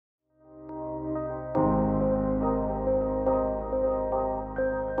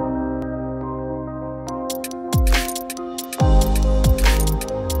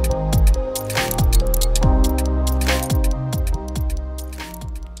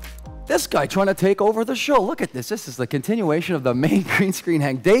This guy trying to take over the show. Look at this. This is the continuation of the main green screen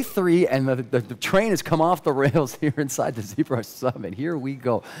hang. Day 3, and the train has come off the rails here inside the ZBrush Summit. Here we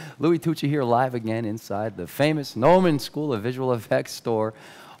go. Louis Tucci here live again inside the famous Noman School of Visual Effects store.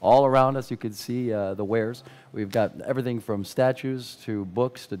 All around us, you can see the wares. We've got everything from statues to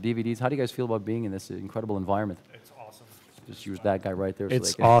books to DVDs. How do you guys feel about being in this incredible environment? It's awesome. Just use that guy right there.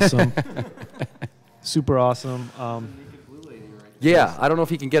 It's awesome. Super awesome. Yeah, I don't know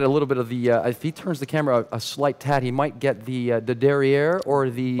if he can get a little bit of the, if he turns the camera a slight tad, he might get the derriere or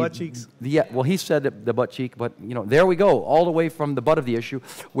the... Butt cheeks. Well, he said the butt cheek, but, you know, there we go, all the way from the butt of the issue.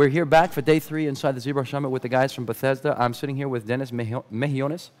 We're here back for day 3 inside the ZBrush Summit with the guys from Bethesda. I'm sitting here with Dennis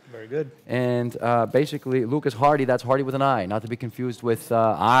Mejillones. Very good. And basically, Lucas Hardi, that's Hardi with an I, not to be confused with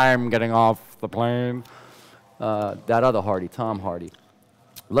I'm getting off the plane. That other Hardi, Tom Hardi.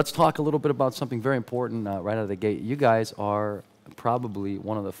 Let's talk a little bit about something very important right out of the gate. You guys are probably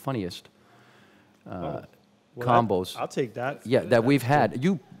one of the funniest combos. I'll take that. Yeah, that we've had.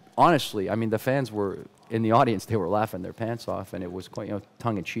 You honestly, I mean, the fans were in the audience. They were laughing their pants off, and it was quite, you know,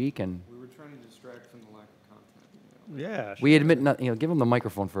 tongue in cheek. And we were trying to distract from the lack of content. You know? Yeah. we admit, not, you know, give him the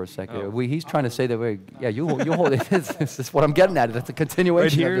microphone for a second. Oh. He's trying to say that we. Yeah, you hold it. This is what I'm getting at. It's a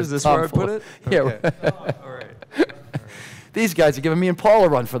continuation. Right here. Of Is this where I put it? Yeah. Okay. All right. These guys are giving me and Paul a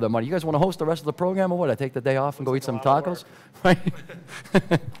run for their money. You guys want to host the rest of the program or what? I take the day off and go eat some tacos? Right?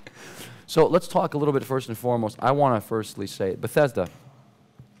 So let's talk a little bit first and foremost. I want to firstly say, Bethesda,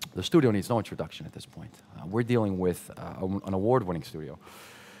 the studio needs no introduction at this point. We're dealing with an award-winning studio.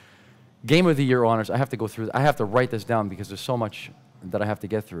 Game of the Year honors, I have to go through, I have to write this down because there's so much that I have to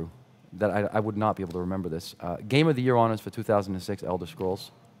get through that I would not be able to remember this. Game of the Year honors for 2006, Elder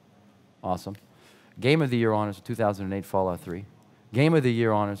Scrolls. Awesome. Game of the Year honors 2008, Fallout 3. Game of the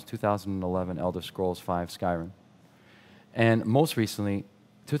Year honors 2011, Elder Scrolls 5, Skyrim. And most recently,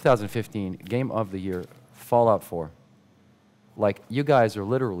 2015, Game of the Year, Fallout 4. Like, you guys are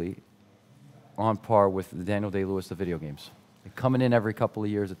literally on par with the Daniel Day-Lewis of video games. Like, coming in every couple of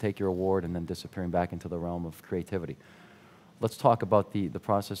years to take your award and then disappearing back into the realm of creativity. Let's talk about the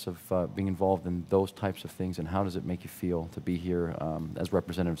process of being involved in those types of things, and how does it make you feel to be here as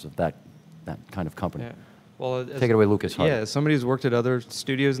representatives of that kind of company. Yeah. Well, take it away, Lucas. Yeah, as somebody who's worked at other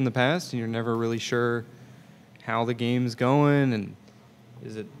studios in the past, and you're never really sure how the game's going, and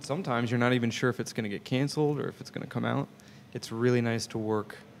sometimes you're not even sure if it's going to get canceled or if it's going to come out. It's really nice to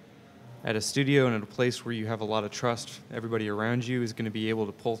work at a studio and at a place where you have a lot of trust. Everybody around you is going to be able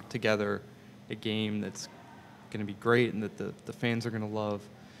to pull together a game that's going to be great and that the fans are going to love.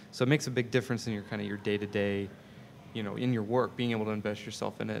 So it makes a big difference in your day-to-day, you know, in your work, being able to invest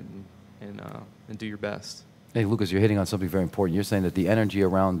yourself in it and do your best. Hey, Lucas, you're hitting on something very important. You're saying that the energy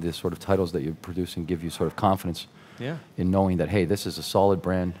around the sort of titles that you're producing give you sort of confidence in knowing that, hey, this is a solid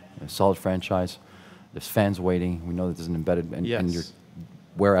brand, a solid franchise. There's fans waiting. We know that there's an embedded,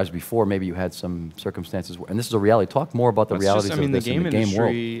 whereas before maybe you had some circumstances, and this is a reality. Talk more about the realities of this in the game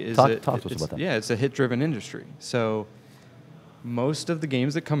world. Talk to us about that. Yeah, it's a hit-driven industry. So most of the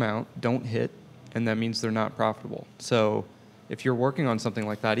games that come out don't hit, and that means they're not profitable. So if you're working on something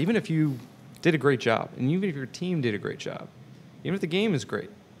like that, even if you did a great job, and even if your team did a great job, even if the game is great,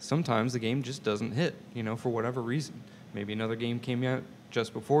 sometimes the game just doesn't hit, you know, for whatever reason. Maybe another game came out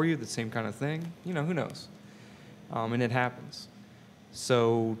just before you, the same kind of thing, you know, who knows? And it happens.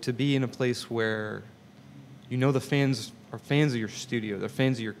 So to be in a place where you know the fans are fans of your studio, they're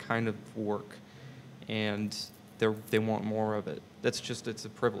fans of your kind of work, and they want more of it. It's a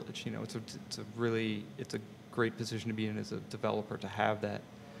privilege, you know. It's a great position to be in as a developer, to have that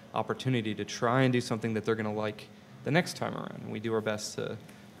opportunity to try and do something that they're going to like the next time around. And we do our best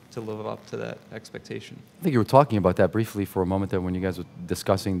to live up to that expectation. I think you were talking about that briefly for a moment there when you guys were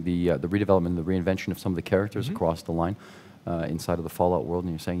discussing the redevelopment, the reinvention of some of the characters across the line inside of the Fallout world,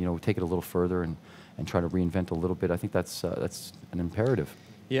 and you're saying, you know, take it a little further and try to reinvent a little bit. I think that's an imperative.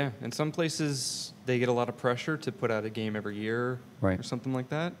 Yeah, in some places they get a lot of pressure to put out a game every year or something like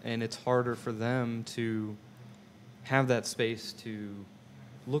that, and it's harder for them to have that space to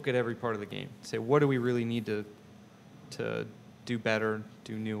look at every part of the game, say, what do we really need to do better,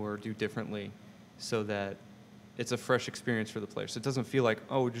 do newer, do differently, so that it's a fresh experience for the players. So it doesn't feel like,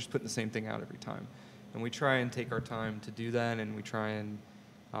 oh, we're just putting the same thing out every time. And we try and take our time to do that, and we try and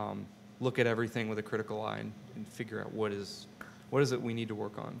look at everything with a critical eye and figure out what is it we need to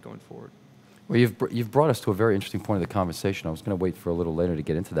work on going forward. Well, you've brought us to a very interesting point of the conversation. I was going to wait for a little later to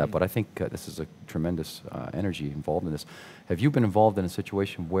get into that, but I think this is a tremendous energy involved in this. Have you been involved in a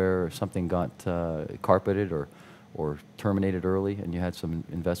situation where something got carpeted or terminated early, and you had some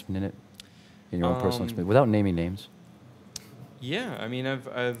investment in it, in your own personal experience, without naming names? Yeah, I mean,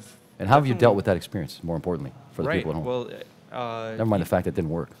 I've And how have you dealt with that experience, more importantly, for the Right. people at home? Well, Never mind the fact that it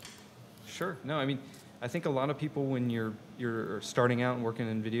didn't work. Sure. No, I mean, I think a lot of people, when you're starting out and working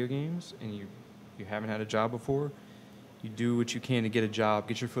in video games and you haven't had a job before, you do what you can to get a job,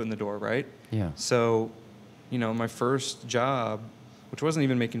 get your foot in the door, right? Yeah. So, my first job, which wasn't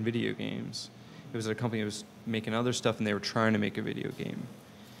even making video games, it was at a company that was making other stuff, and they were trying to make a video game.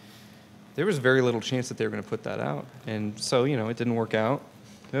 There was very little chance that they were going to put that out. And so, it didn't work out.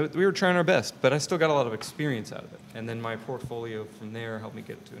 We were trying our best, but I still got a lot of experience out of it. And then my portfolio from there helped me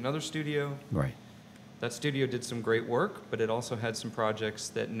get to another studio. Right. That studio did some great work, but it also had some projects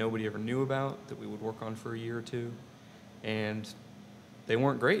that nobody ever knew about that we would work on for a year or two. And they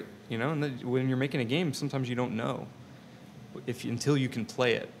weren't great, And when you're making a game, sometimes you don't know until you can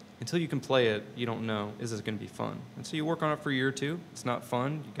play it. Until you can play it, you don't know, is this going to be fun? And so you work on it for a year or two. It's not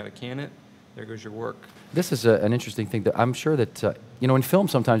fun. You got to can it. There goes your work. This is an interesting thing that I'm sure that, in film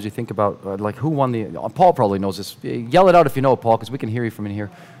sometimes you think about, like, who won the, Paul probably knows this. Yell it out if you know it, Paul, because we can hear you from in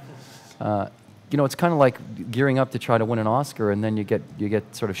here. It's kind of like gearing up to try to win an Oscar, and then you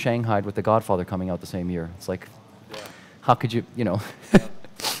get sort of shanghaied with The Godfather coming out the same year. It's like, how could you,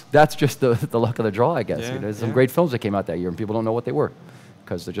 that's just the luck of the draw, I guess. Yeah, There's some great films that came out that year, and people don't know what they were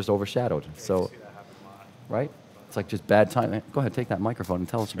because they're just overshadowed. So, right? It's like just bad time. Go ahead, take that microphone and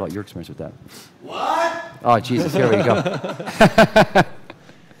tell us about your experience with that. What? Oh, Jesus, here we go.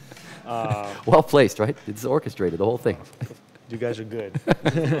 Well placed, right? It's orchestrated, the whole thing. You guys are good.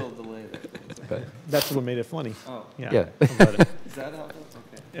 There's a little delay there. That's what made it funny. Oh. Yeah. Is that how that's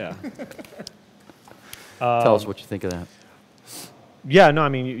okay? Yeah. Tell us what you think of that. Yeah, no, I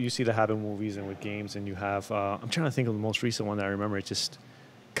mean, you see that happen in movies and with games, and you have, I'm trying to think of the most recent one that I remember. It just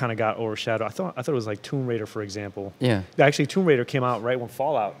kind of got overshadowed. I thought it was like Tomb Raider, for example. Yeah. Actually, Tomb Raider came out right when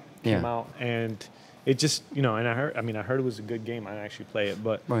Fallout came Yeah. out, and it just, and I heard it was a good game. I didn't actually play it,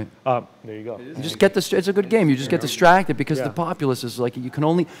 but Right. there you go. You just get it's a good game. You just get distracted because Yeah. the populace is like, you can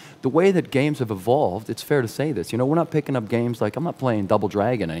only, the way that games have evolved, it's fair to say this, we're not picking up games like, I'm not playing Double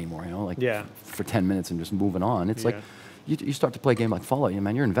Dragon anymore, Yeah. for 10 minutes and just moving on. It's like, Yeah. you start to play a game like Fallout,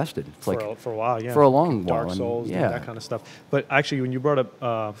 man, you're invested. It's like, For a while, yeah. for a long while. Dark and- Souls, yeah. that kind of stuff. But actually, when you brought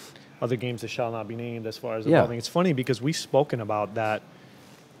up other games that shall not be named as far as Yeah. evolving, it's funny because we've spoken about that.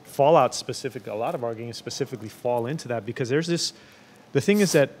 Fallout specific, a lot of our games specifically fall into that because there's this, the thing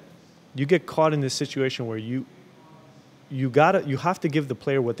is that you get caught in this situation where you have to give the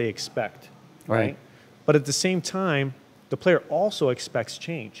player what they expect, right? But at the same time, the player also expects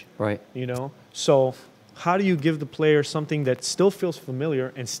change, Right. So how do you give the player something that still feels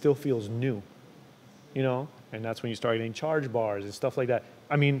familiar and still feels new, And that's when you start getting charge bars and stuff like that.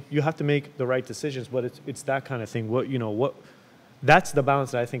 I mean, you have to make the right decisions, but it's that kind of thing. That's the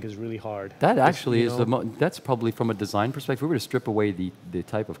balance that I think is really hard. That actually is that's probably from a design perspective. If we were to strip away the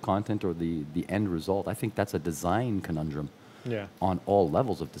type of content or the end result, I think that's a design conundrum on all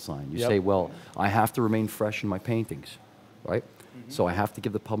levels of design. You say, well, I have to remain fresh in my paintings, right? Mm-hmm. So I have to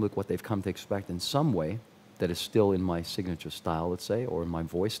give the public what they've come to expect in some way that is still in my signature style, let's say, or my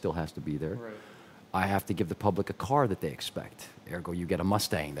voice still has to be there. Right. I have to give the public a car that they expect. Ergo, you get a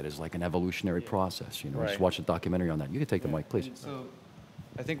Mustang that is like an evolutionary process. Just watch a documentary on that. You can take the mic, please. So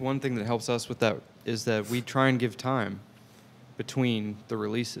I think one thing that helps us with that is that we try and give time between the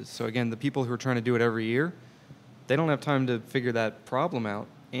releases. So again, the people who are trying to do it every year, they don't have time to figure that problem out.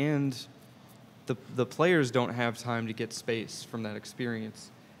 And the players don't have time to get space from that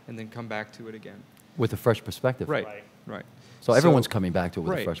experience and then come back to it again. With a fresh perspective. Right. So everyone's coming back to it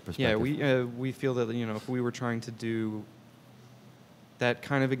with a fresh perspective. Yeah, we feel that if we were trying to do that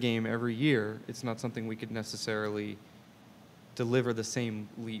kind of a game every year, it's not something we could necessarily deliver the same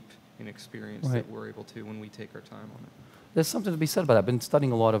leap in experience that we're able to when we take our time on it. There's something to be said about that. I've been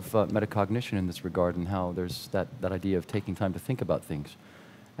studying a lot of metacognition in this regard and how there's that idea of taking time to think about things.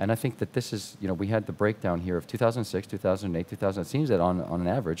 And I think that this is, we had the breakdown here of 2006, 2008, 2000. It seems that on an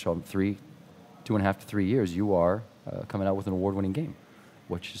average, 2.5 to 3 years, you are coming out with an award-winning game,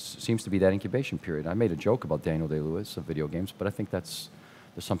 which seems to be that incubation period. I made a joke about Daniel Day-Lewis of video games, but I think there's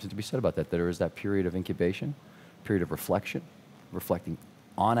something to be said about that there is that period of incubation, period of reflection, reflecting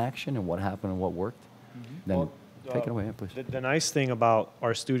on action and what happened and what worked. Mm-hmm. Then take it away, please. The nice thing about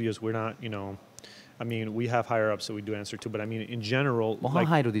our studios, we're not, we have higher ups that we do answer to, but in general. Well, how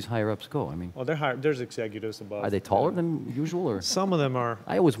high do these higher ups go? Well, they're higher. There's executives above. Are they taller than usual, or? Some of them are.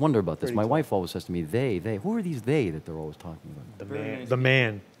 I always wonder about this. My tall. wife always says to me, they. Who are these they that they're always talking about? The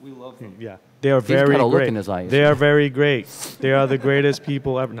man. We love them. Yeah. They are He's very got a look great. in his eyes. They are very great. They are the greatest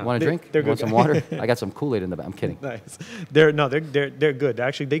people ever. No, Want a drink? They're Want good. some water? I got some Kool-Aid in the back. I'm kidding. Nice. They're good.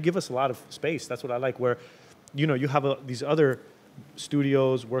 Actually, they give us a lot of space. That's what I like. Where, you have these other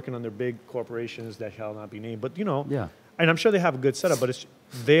studios working under big corporations that shall not be named, but Yeah. and I'm sure they have a good setup, but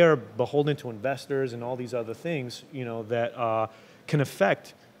they're beholden to investors and all these other things, that can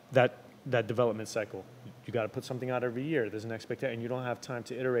affect that development cycle. You got to put something out every year. There's an expectation, and you don't have time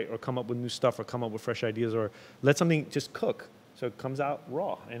to iterate or come up with new stuff or come up with fresh ideas or let something just cook so it comes out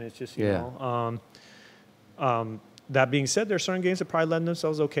raw. And it's just, that being said, there are certain games that probably lend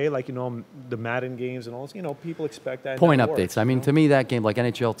themselves okay, like, the Madden games and all this. People expect that. Point and that updates. works, I mean, to me, that game, like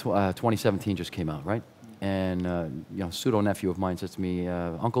NHL 2017 just came out, right? And, pseudo-nephew of mine says to me,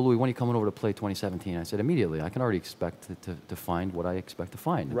 Uncle Louis, when are you coming over to play 2017? I said, immediately. I can already expect to find what I expect to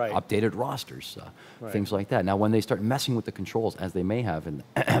find. Right. Updated rosters, Right. things like that. Now, when they start messing with the controls, as they may have in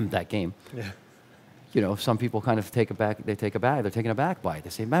that game, some people kind of take aback. They're taken aback by it. They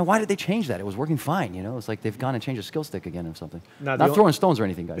say, man, why did they change that? It was working fine, It's like they've gone and changed the skill stick again or something. Now, Not throwing stones or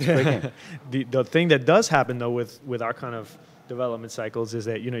anything, guys. Great game. The thing that does happen, though, with our kind of development cycles is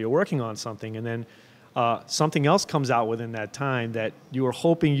that, you're working on something and then something else comes out within that time that you were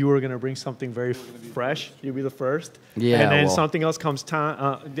hoping you were going to bring something very fresh. You'll be the first. Yeah, and then well. something else comes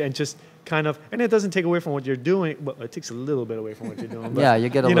and just kind of, and it doesn't take away from what you're doing. Well, it takes a little bit away from what you're doing. But, Yeah, you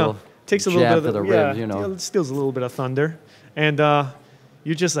get a little takes a little jab bit of to the ribs, it steals a little bit of thunder. And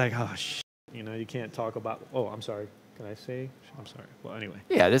you're just like, oh, you can't talk about, oh, I'm sorry. Can I say? I'm sorry. Well, anyway.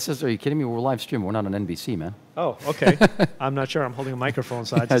 Yeah, are you kidding me? We're live streaming. We're not on NBC, man. Oh, okay. I'm not sure. I'm holding a microphone,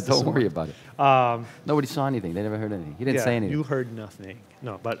 so I just Don't worry about it. Nobody saw anything. They never heard anything. He didn't say anything. You heard nothing.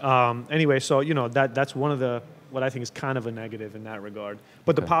 No, but anyway, so that's one of what I think is kind of a negative in that regard.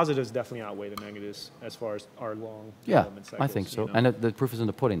 But the positives definitely outweigh the negatives as far as our long development cycles. I think so. And the proof is in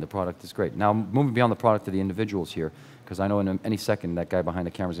the pudding. The product is great. Now, moving beyond the product to the individuals here, because I know in any second that guy behind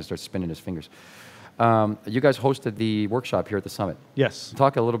the camera is going to start spinning his fingers. You guys hosted the workshop here at the Summit. Yes.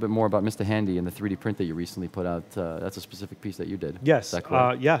 Talk a little bit more about Mr. Handy and the 3D print that you recently put out. That's a specific piece that you did. Yes. Is that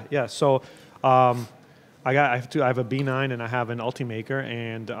correct? Yeah. So I have a B9 and I have an Ultimaker,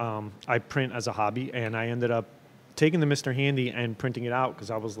 and I print as a hobby, and I ended up taking the Mr. Handy and printing it out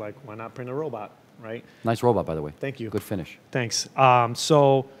because I was like, why not print a robot, right? Nice robot, by the way. Thank you. Good finish. Thanks.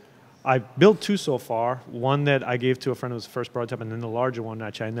 So I built two so far. One that I gave to a friend who was the first prototype, and then the larger one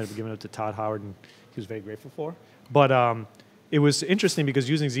that I ended up giving up to Todd Howard, and he was very grateful for. But it was interesting because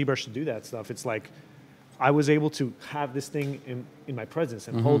using ZBrush to do that stuff, it's like I was able to have this thing in my presence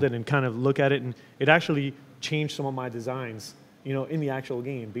and hold it and kind of look at it, and it actually changed some of my designs, in the actual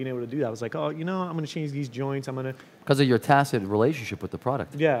game. Being able to do that, I was like, oh, I'm going to change these joints. I'm going to... Because of your tacit relationship with the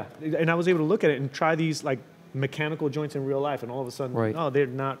product. Yeah, and I was able to look at it and try these like mechanical joints in real life, and all of a sudden, they're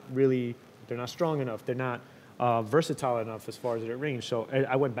not strong enough. They're not versatile enough as far as their range. So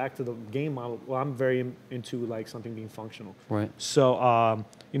I went back to the game model. Well, I'm very into like something being functional. Right. So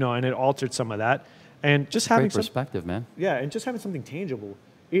and it altered some of that, and just having great perspective, man. Yeah, and just having something tangible,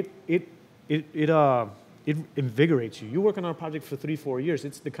 it invigorates you. You're working on a project for 3-4 years.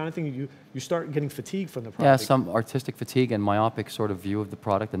 It's the kind of thing you start getting fatigued from the project. Yeah, some artistic fatigue and myopic sort of view of the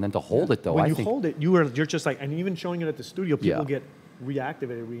product, and then to hold it though. When you hold it, you're just like, and even showing it at the studio, people get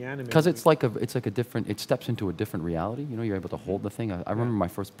reactivated, reanimated. Because it's like a different. It steps into a different reality. You're able to hold the thing. I remember my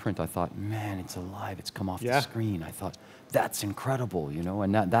first print. I thought, man, it's alive. It's come off the screen. I thought, that's incredible.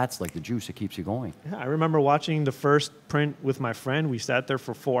 And that's like the juice that keeps you going. Yeah, I remember watching the first print with my friend. We sat there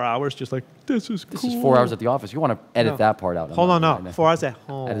for 4 hours, just like, this is cool. This is 4 hours at the office. You want to edit that part out. Hold on, no. 4 hours at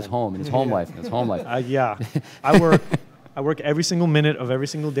home. At his home, in his home life. In his home life. Yeah, I work every single minute of every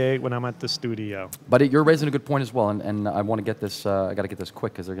single day when I'm at the studio. But you're raising a good point as well, and I want to get this. I got to get this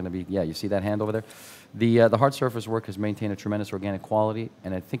quick because they're going to be. Yeah, you see that hand over there. The hard surface work has maintained a tremendous organic quality,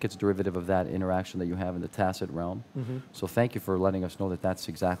 and I think it's derivative of that interaction that you have in the tacit realm. So thank you for letting us know that that's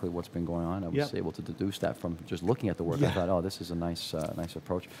exactly what's been going on. I was able to deduce that from just looking at the work. I thought, oh, this is a nice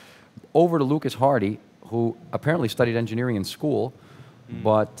approach. Over to Lucas Hardi, who apparently studied engineering in school,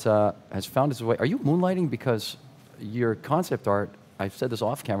 but has found his way. Are you moonlighting? Because your concept art, I've said this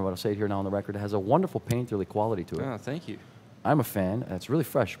off camera, but I'll say it here now on the record, it has a wonderful painterly quality to it. Oh, thank you. I'm a fan. It's really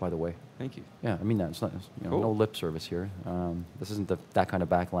fresh, by the way. Thank you. Yeah, I mean that. It's not, Cool. no lip service here. This isn't that kind of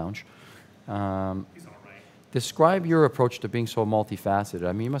back lounge. Describe your approach to being so multifaceted.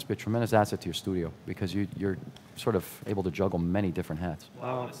 I mean, you must be a tremendous asset to your studio because you're sort of able to juggle many different hats. Well,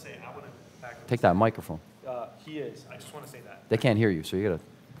 I want to Take that microphone. he is. I just want to say that. They can't hear you, so you got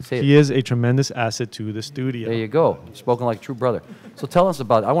to say it. He is a tremendous asset to the studio. There you go. Spoken like a true brother. So tell us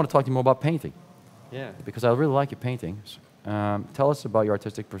about, I want to talk to you more about painting. Yeah. Because I really like your paintings. Tell us about your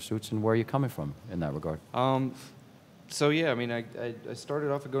artistic pursuits and where you're coming from in that regard. So yeah, I mean, I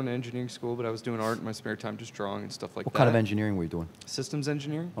started off going to engineering school, but I was doing art in my spare time, just drawing and stuff like What that. kind of engineering were you doing? Systems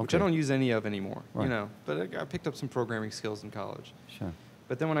engineering, which Okay. I don't use any of anymore, Right. you know. But I picked up some programming skills in college. Sure.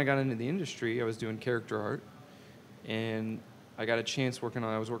 But then when I got into the industry, I was doing character art, and I got a chance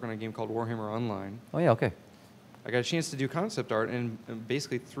I was working on a game called Warhammer Online. Oh, yeah, okay. I got a chance to do concept art, and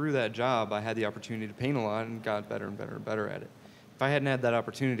basically through that job, I had the opportunity to paint a lot and got better and better and better at it. If I hadn't had that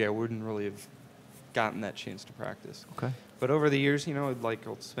opportunity, I wouldn't really have gotten that chance to practice. Okay. But over the years, you know, like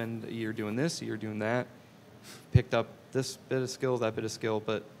I'll spend a year doing this, a year doing that, picked up this bit of skill, that bit of skill,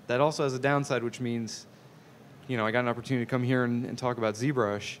 but that also has a downside, which means, you know, I got an opportunity to come here and talk about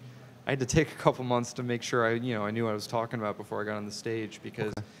ZBrush. I had to take a couple months to make sure I knew what I was talking about before I got on the stage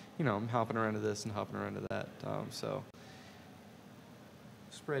because, you know, I'm hopping around to this and hopping around to that. So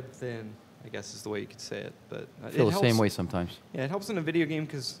spread thin, I guess is the way you could say it. But I feel the same way sometimes. Yeah, it helps in a video game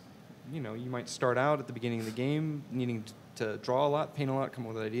because, you know, you might start out at the beginning of the game needing to draw a lot, paint a lot, come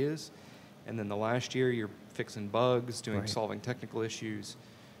up with ideas, and then the last year you're fixing bugs, solving technical issues.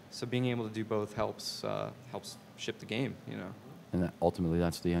 So being able to do both helps ship the game, you know. And ultimately,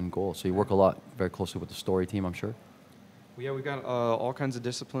 that's the end goal. So you work a lot, very closely with the story team, I'm sure? Well, yeah, we've got all kinds of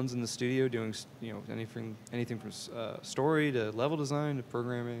disciplines in the studio doing, you know, anything from story to level design to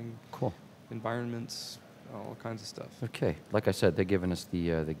programming, Cool. environments, all kinds of stuff. Okay. Like I said, they're giving us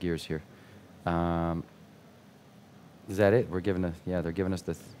the gears here. Is that it? They're giving us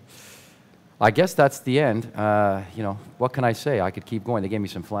the... I guess that's the end. You know, what can I say? I could keep going. They gave me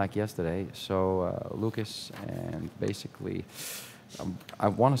some flack yesterday. So, Lucas, and basically, I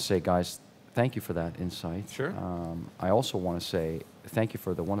want to say, guys, thank you for that insight. Sure. I also want to say thank you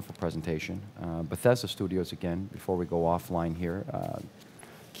for the wonderful presentation. Bethesda Studios, again, before we go offline here,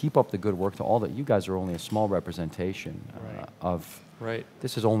 keep up the good work to all that. You guys are only a small representation of... Right.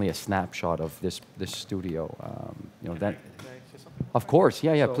 This is only a snapshot of this studio. You know, that... Of course,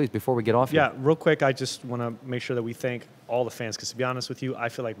 yeah, So- please, before we get off Yeah, here. real quick, I just want to make sure that we thank all the fans, because to be honest with you, I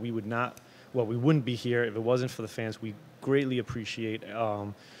feel like we wouldn't be here if it wasn't for the fans. We greatly appreciate,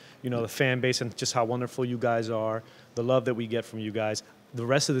 you know, the fan base and just how wonderful you guys are, the love that we get from you guys. The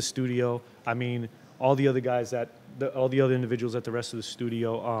rest of the studio, I mean, all the other guys all the other individuals at the rest of the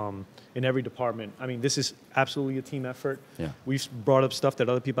studio, in every department. I mean, this is absolutely a team effort. Yeah. We've brought up stuff that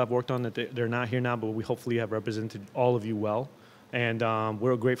other people have worked on that they're not here now, but we hopefully have represented all of you well. And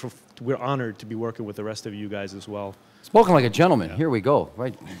we're grateful, we're honored to be working with the rest of you guys as well. Spoken like a gentleman. Here we go.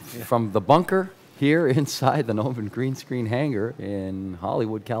 Right from the bunker here inside the Novin green screen hangar in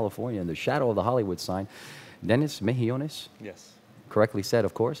Hollywood, California, in the shadow of the Hollywood sign. Dennis Mejillones. Yes. Correctly said,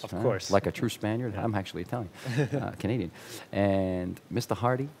 of course. Of course. Like a true Spaniard. I'm actually Italian, Canadian. And Mr.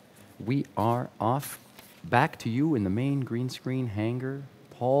 Hardi, we are off. Back to you in the main green screen hangar.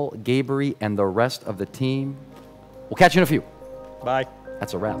 Paul Gabery and the rest of the team. We'll catch you in a few. Bye.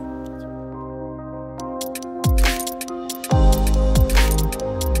 That's a wrap.